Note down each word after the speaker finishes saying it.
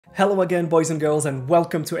Hello again, boys and girls, and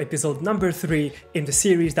welcome to episode number 3 in the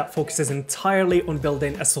series that focuses entirely on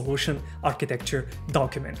building a solution architecture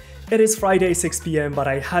document. It is Friday 6 p.m, but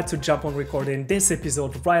I had to jump on recording this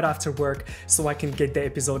episode right after work so I can get the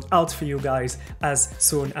episode out for you guys as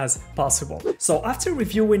soon as possible. So after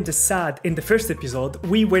reviewing the SAD in the first episode,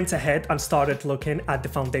 we went ahead and started looking at the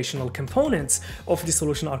foundational components of the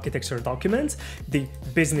solution architecture document: the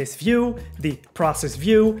business view, the process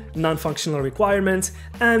view, non-functional requirements,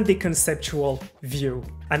 and the conceptual view.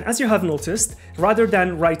 And as you have noticed, rather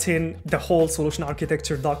than writing the whole solution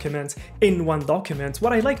architecture document in one document,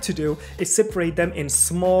 what I like to do is separate them in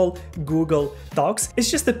small Google Docs. It's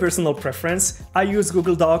just a personal preference. I use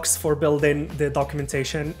Google Docs for building the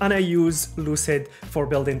documentation, and I use Lucid for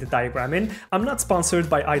building the diagramming. I'm not sponsored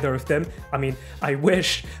by either of them. I mean, I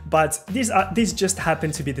wish, but these just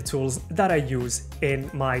happen to be the tools that I use in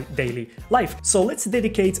my daily life. So let's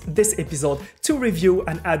dedicate this episode to review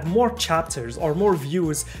and add more chapters or more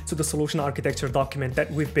views to the solution architecture document that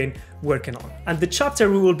we've been working on. And the chapter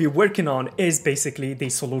we will be working on is basically the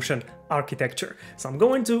solution architecture. So I'm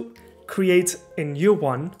going to create a new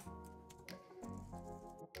one.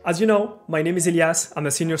 As you know, my name is Ilyas. I'm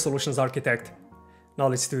a senior solutions architect. Now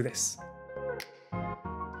let's do this.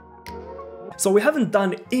 So we haven't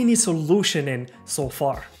done any solutioning so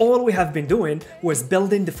far. All we have been doing was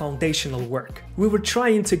building the foundational work. We were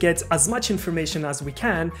trying to get as much information as we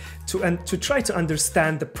can to try to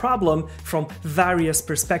understand the problem from various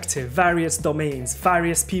perspectives, various domains,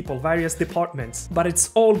 various people, various departments. But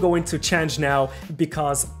it's all going to change now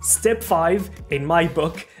because step 5 in my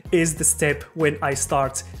book is the step when I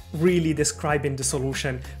start really describing the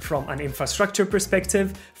solution from an infrastructure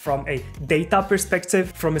perspective, from a data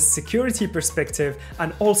perspective, from a security perspective,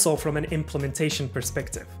 and also from an implementation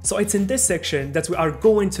perspective. So it's in this section that we are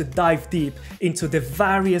going to dive deep into the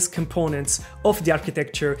various components of the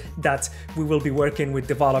architecture that we will be working with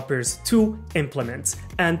developers to implement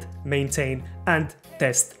and maintain and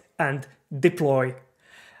test and deploy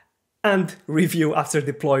and review after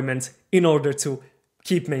deployment in order to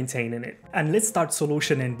keep maintaining it. And let's start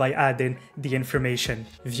solutioning by adding the information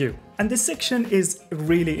view. And this section is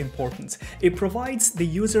really important. It provides the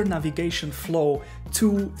user navigation flow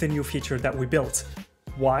to the new feature that we built.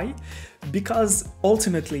 Why? Because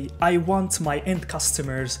ultimately I want my end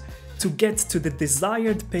customers to get to the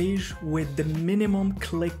desired page with the minimum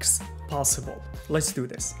clicks possible. Let's do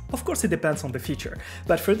this. Of course, it depends on the feature,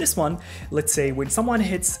 but for this one, let's say when someone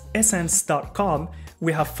hits essence.com,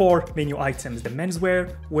 we have 4 menu items: the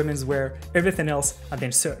menswear, women's wear, everything else, and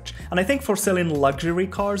then search. And I think for selling luxury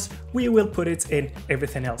cars, we will put it in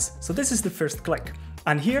everything else. So this is the first click.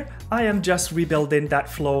 And here I am just rebuilding that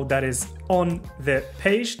flow that is on the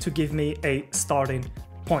page to give me a starting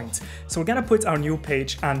point. So we're gonna put our new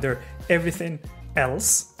page under everything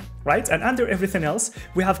else, right? And under everything else,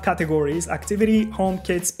 we have categories: activity, home,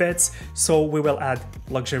 kids, pets. So we will add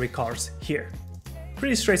luxury cars here.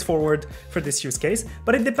 Pretty straightforward for this use case,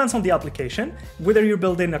 but it depends on the application. Whether you're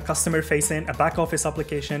building a customer-facing, a back-office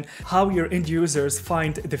application, how your end users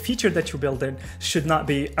find the feature that you're building should not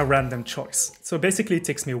be a random choice. So basically it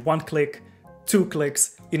takes me 1 click, 2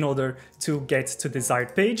 clicks in order to get to the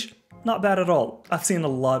desired page. Not bad at all. I've seen a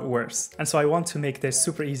lot worse. And so I want to make this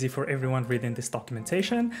super easy for everyone reading this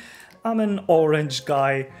documentation. I'm an orange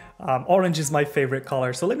guy. Orange is my favorite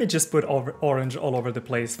color, so let me just put orange all over the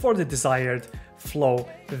place for the desired flow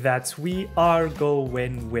that we are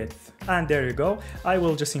going with. And there you go. I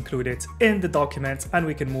will just include it in the document and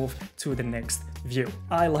we can move to the next view.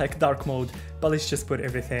 I like dark mode, but let's just put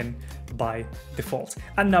everything by default.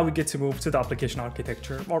 And now we get to move to the application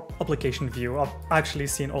architecture or application view. I've actually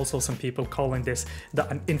seen also some people calling this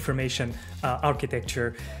an information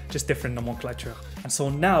architecture, just different nomenclature. And so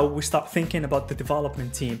now we start thinking about the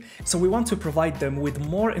development team. So we want to provide them with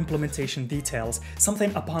more implementation details,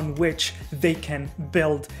 something upon which they can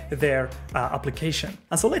build their application.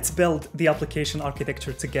 And so let's build the application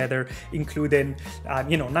architecture together, including,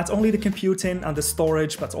 not only the computing and the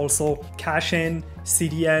storage, but also caching,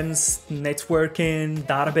 CDNs, networking,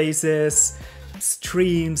 databases,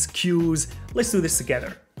 streams, queues. Let's do this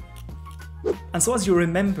together. And so as you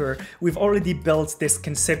remember, we've already built this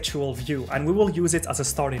conceptual view and we will use it as a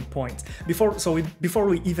starting point. Before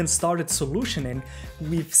we even started solutioning,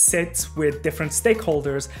 we've sat with different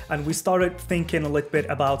stakeholders and we started thinking a little bit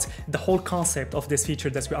about the whole concept of this feature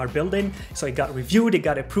that we are building. So it got reviewed, it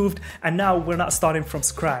got approved, and now we're not starting from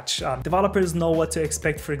scratch. Developers know what to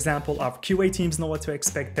expect. For example, our QA teams know what to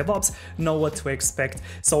expect, DevOps know what to expect.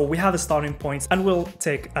 So we have a starting point and we'll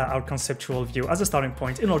take our conceptual view as a starting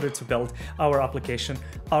point in order to build our application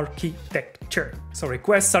architecture. So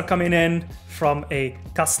requests are coming in from a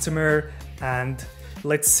customer, and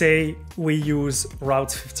let's say we use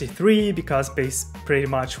Route 53 because pretty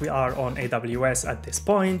much we are on AWS at this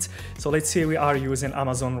point. So let's say we are using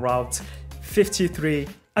Amazon Route 53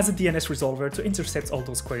 as a DNS resolver to intercept all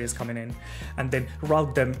those queries coming in and then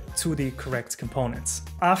route them to the correct components.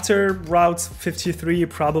 After Route 53,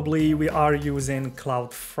 probably we are using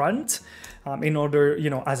CloudFront in order,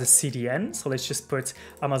 as a CDN. So let's just put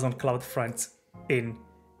Amazon CloudFront in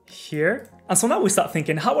here. And so now we start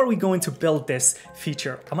thinking, how are we going to build this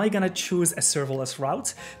feature? Am I gonna choose a serverless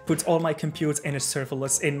route, put all my compute in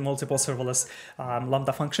multiple serverless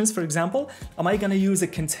Lambda functions, for example? Am I gonna use a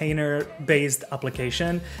container-based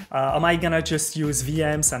application? Am I gonna just use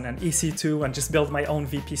VMs and an EC2 and just build my own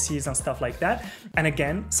VPCs and stuff like that? And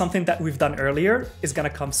again, something that we've done earlier is gonna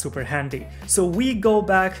come super handy. So we go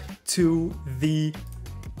back to the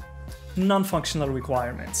non-functional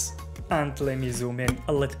requirements. And let me zoom in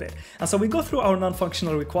a little bit. And so we go through our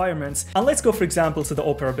non-functional requirements, and let's go, for example, to the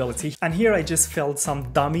operability. And here I just filled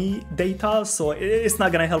some dummy data, so it's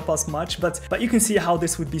not gonna help us much, but you can see how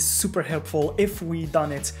this would be super helpful if we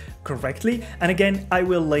done it correctly. And again, I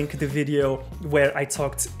will link the video where I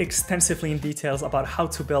talked extensively in details about how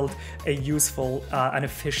to build a useful and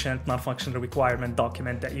efficient non-functional requirement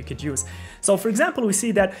document that you could use. So for example, we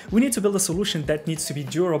see that we need to build a solution that needs to be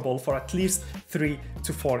durable for at least 3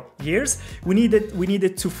 to 4 years. We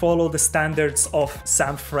needed to follow the standards of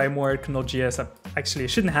SAM framework, Node.js. Actually, I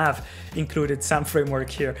shouldn't have included SAM framework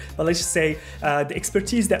here, but let's just say the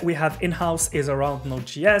expertise that we have in-house is around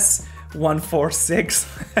Node.js 146.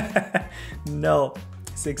 No.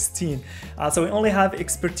 16. So we only have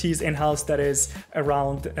expertise in-house that is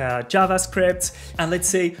around JavaScript, and let's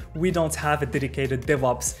say we don't have a dedicated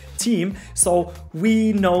DevOps team, so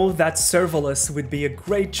we know that serverless would be a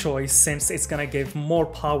great choice since it's gonna give more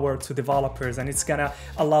power to developers and it's gonna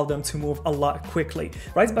allow them to move a lot quickly,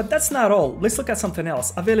 right? But that's not all. Let's look at something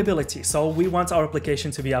else. Availability. So we want our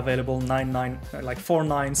application to be available 4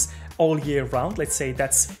 nines all year round. Let's say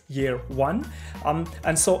that's year 1.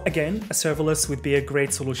 And so again, a serverless would be a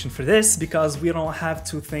great solution for this because we don't have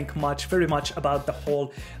to think very much about the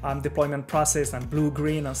whole deployment process and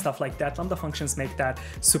blue-green and stuff like that. Lambda functions make that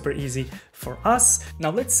super easy for us. Now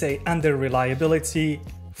let's say under reliability,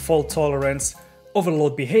 fault tolerance,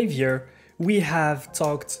 overload behavior, we have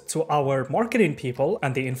talked to our marketing people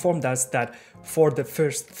and they informed us that for the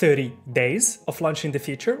first 30 days of launching the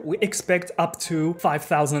feature, we expect up to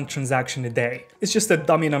 5,000 transactions a day. It's just a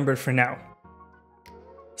dummy number for now.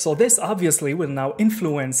 So this obviously will now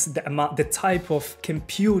influence the type of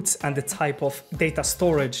compute and the type of data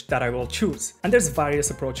storage that I will choose. And there's various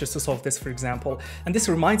approaches to solve this, for example. And this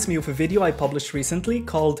reminds me of a video I published recently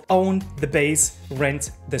called Own the Base,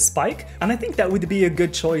 Rent the Spike. And I think that would be a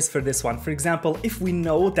good choice for this one. For example, if we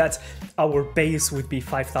know that our base would be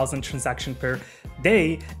 5,000 transactions per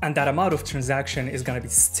day, and that amount of transaction is going to be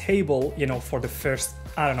stable, for the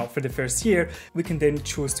first year, we can then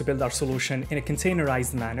choose to build our solution in a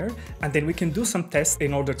containerized manner, and then we can do some tests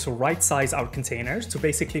in order to right size our containers to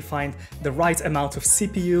basically find the right amount of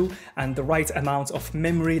CPU and the right amount of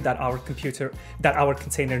memory that our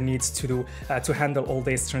container needs to handle all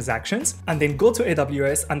these transactions, and then go to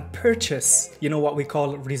AWS and purchase, what we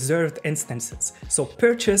call reserved instances. So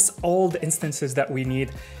purchase all the instances that we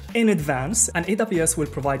need in advance, and AWS will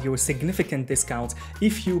provide you a significant discount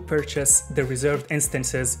if you purchase the reserved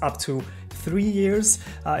instances up to 3 years.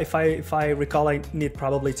 If I recall, I need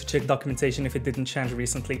probably to check documentation if it didn't change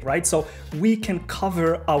recently, right? So we can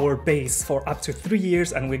cover our base for up to 3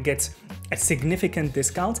 years and we get a significant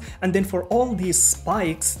discount. And then for all these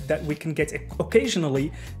spikes that we can get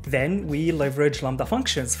occasionally, then we leverage Lambda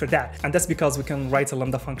functions for that. And that's because we can write a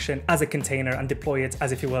Lambda function as a container and deploy it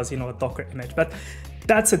as if it was, a Docker image. But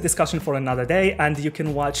that's a discussion for another day, and you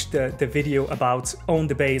can watch the video about Own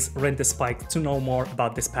the Base, Rent the Spike to know more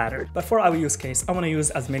about this pattern. But for our use case, I want to use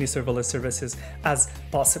as many serverless services as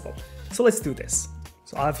possible. So let's do this.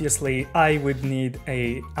 So obviously I would need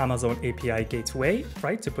a Amazon API gateway,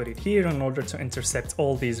 right, to put it here in order to intercept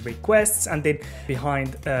all these requests. And then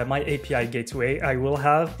behind my API gateway, I will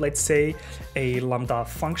have, let's say, a Lambda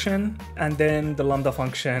function, and then the Lambda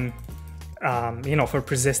function, for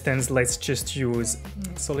persistence, let's use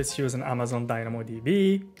an Amazon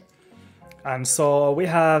DynamoDB. And so we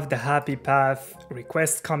have the happy path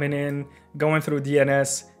request coming in, going through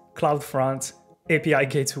DNS, CloudFront, API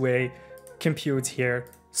gateway, compute here,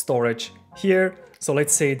 storage here. So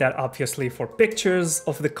let's say that obviously for pictures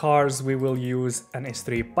of the cars, we will use an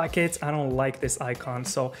S3 bucket. I don't like this icon,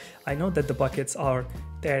 so I know that the buckets are,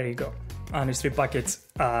 there you go. S3 buckets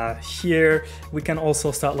here. We can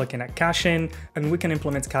also start looking at caching, and we can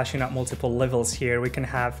implement caching at multiple levels here. We can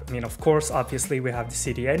have, I mean, of course, obviously we have the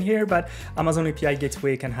CDN here, but Amazon API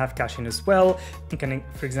Gateway can have caching as well. You can,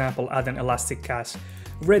 for example, add an Elastic Cache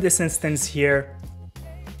Redis instance here,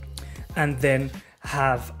 and then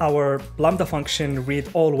have our Lambda function read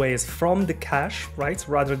always from the cache, right?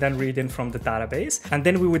 Rather than reading from the database. And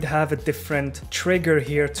then we would have a different trigger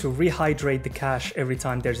here to rehydrate the cache every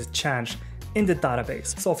time there's a change in the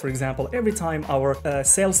database. So for example, every time our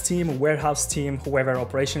sales team, warehouse team, whoever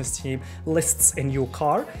operations team lists a new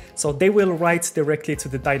car, so they will write directly to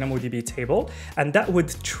the DynamoDB table, and that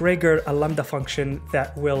would trigger a Lambda function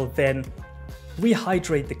that will then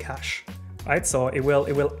rehydrate the cache. Right, so it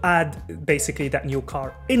will add basically that new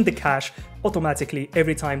car in the cache automatically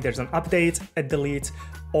every time there's an update, a delete,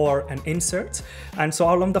 or an insert. And so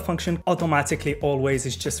our Lambda function automatically always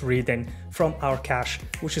is just reading from our cache,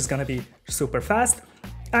 which is gonna be super fast.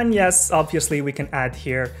 And yes, obviously we can add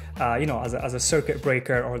here, you know, as a circuit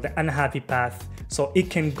breaker or the unhappy path, so it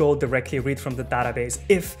can go directly read from the database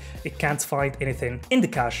if it can't find anything in the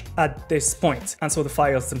cache at this point. And so the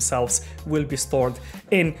files themselves will be stored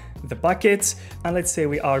in the bucket. And let's say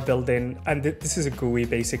we are building, and this is a GUI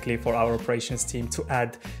basically for our operations team to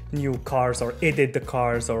add new cars or edit the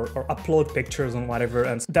cars or upload pictures and whatever.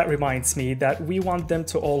 And that reminds me that we want them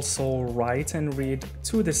to also write and read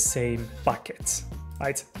to the same bucket.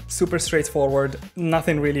 Right, super straightforward,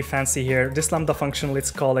 nothing really fancy here. This Lambda function, let's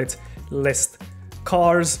call it list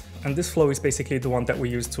cars, and this flow is basically the one that we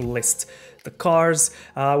use to list the cars.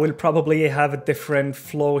 We'll probably have a different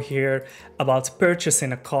flow here about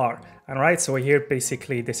purchasing a car. All right, so here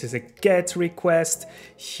basically this is a GET request.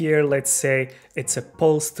 Here, let's say it's a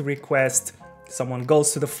POST request. Someone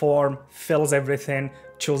goes to the form, fills everything,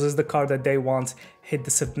 chooses the car that they want, hit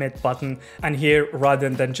the submit button. And here, rather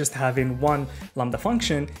than just having one Lambda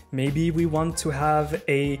function, maybe we want to have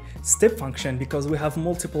a step function because we have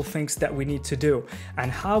multiple things that we need to do. And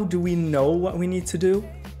how do we know what we need to do?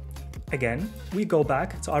 Again, we go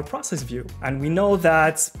back to our process view, and we know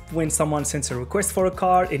that when someone sends a request for a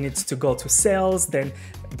car, it needs to go to sales, then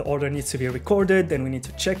the order needs to be recorded, then we need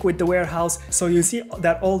to check with the warehouse. So you see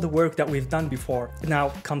that all the work that we've done before now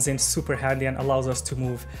comes in super handy and allows us to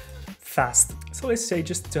move fast. So let's say,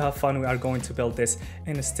 just to have fun, we are going to build this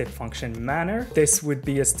in a step function manner. This would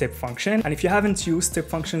be a step function. And if you haven't used step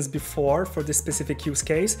functions before for this specific use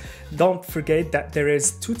case, don't forget that there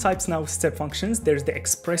is two types now of step functions. There's the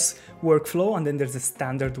express workflow, and then there's the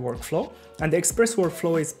standard workflow. And the express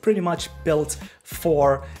workflow is pretty much built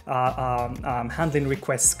for handling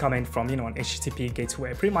requests coming from, you know, an HTTP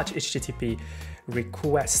gateway, pretty much HTTP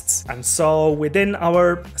requests. And so within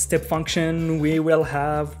our step function, we will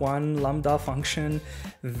have one Lambda function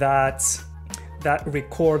that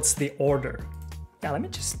records the order. Yeah, let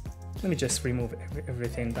me just remove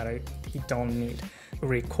everything that I don't need.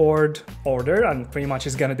 Record order, and pretty much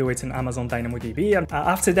is gonna do it in Amazon DynamoDB. And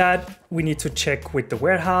after that, we need to check with the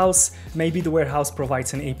warehouse. Maybe the warehouse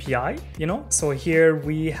provides an API, you know? So here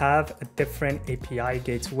we have a different API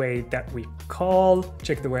gateway that we call.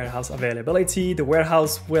 Check the warehouse availability. The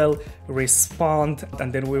warehouse will respond,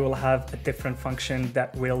 and then we will have a different function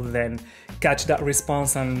that will then catch that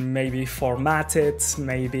response and maybe format it,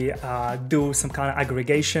 maybe do some kind of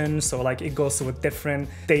aggregation. So like it goes to a different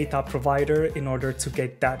data provider in order to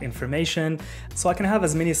get that information. So I can have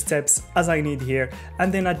as many steps as I need here.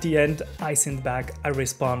 And then at the end, I send back a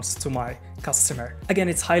response to my customer. Again,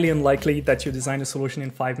 it's highly unlikely that you design a solution in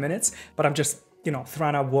 5 minutes, but I'm just, you know,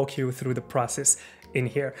 trying to walk you through the process in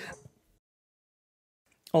here.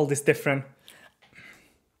 All this different.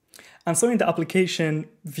 And so in the application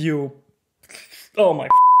view, oh my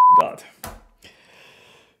God,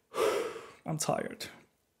 I'm tired.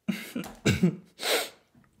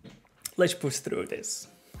 Let's push through this.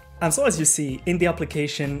 And so as you see in the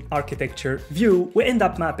application architecture view, we end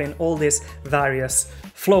up mapping all these various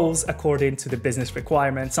flows according to the business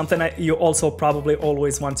requirements. Something that you also probably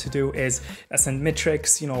always want to do is send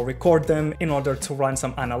metrics, you know, record them in order to run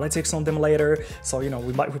some analytics on them later. So, you know,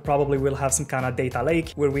 we probably will have some kind of data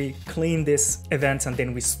lake where we clean these events and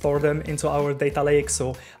then we store them into our data lake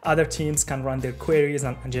so other teams can run their queries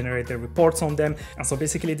and generate their reports on them. And so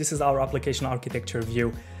basically this is our application architecture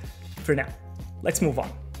view for now. Let's move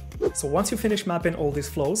on. So once you finish mapping all these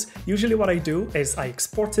flows, usually what I do is I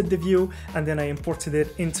exported the view and then I imported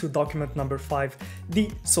it into document number 5,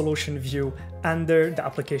 the solution view under the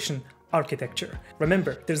application architecture.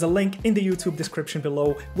 Remember, there's a link in the YouTube description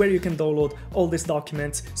below where you can download all these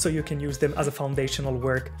documents so you can use them as a foundational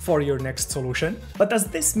work for your next solution. But does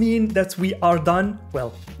this mean that we are done?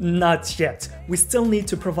 Well, not yet. We still need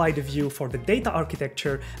to provide a view for the data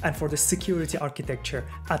architecture and for the security architecture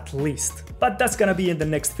at least. But that's gonna be in the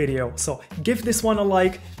next video, so give this one a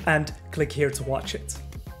like and click here to watch it.